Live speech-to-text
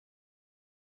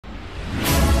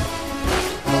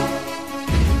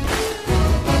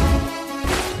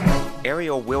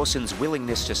Ariel Wilson's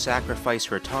willingness to sacrifice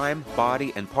her time,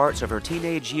 body, and parts of her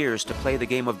teenage years to play the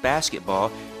game of basketball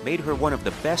made her one of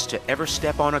the best to ever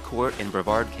step on a court in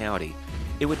Brevard County.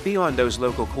 It would be on those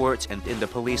local courts and in the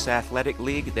Police Athletic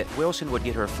League that Wilson would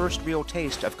get her first real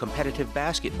taste of competitive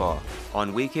basketball.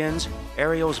 On weekends,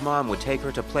 Ariel's mom would take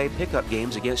her to play pickup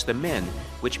games against the men,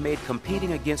 which made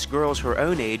competing against girls her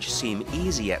own age seem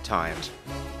easy at times.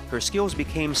 Her skills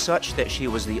became such that she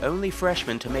was the only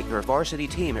freshman to make her varsity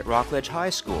team at Rockledge High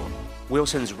School.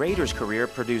 Wilson's Raiders career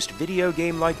produced video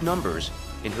game-like numbers.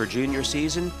 In her junior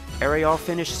season, Ariel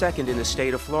finished second in the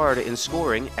state of Florida in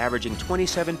scoring, averaging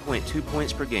 27.2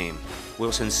 points per game.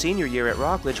 Wilson's senior year at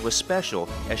Rockledge was special,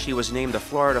 as she was named the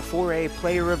Florida 4A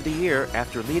Player of the Year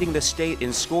after leading the state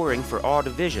in scoring for all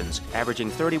divisions,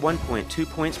 averaging 31.2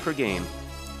 points per game.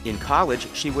 In college,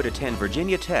 she would attend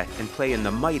Virginia Tech and play in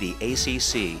the mighty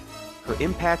ACC. Her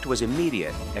impact was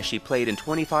immediate, as she played in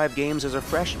 25 games as a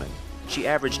freshman. She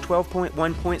averaged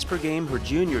 12.1 points per game her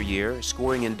junior year,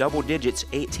 scoring in double digits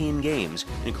 18 games,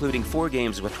 including 4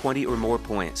 games with 20 or more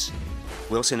points.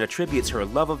 Wilson attributes her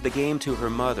love of the game to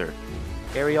her mother.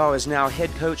 Ariel is now head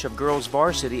coach of girls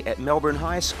varsity at Melbourne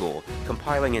High School,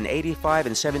 compiling an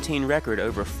 85-17 record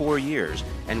over 4 years,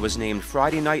 and was named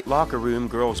Friday Night Locker Room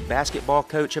Girls Basketball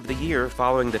Coach of the Year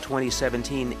following the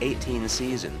 2017-18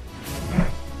 season.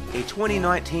 A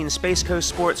 2019 Space Coast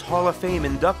Sports Hall of Fame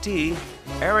inductee,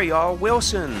 Ariel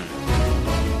Wilson.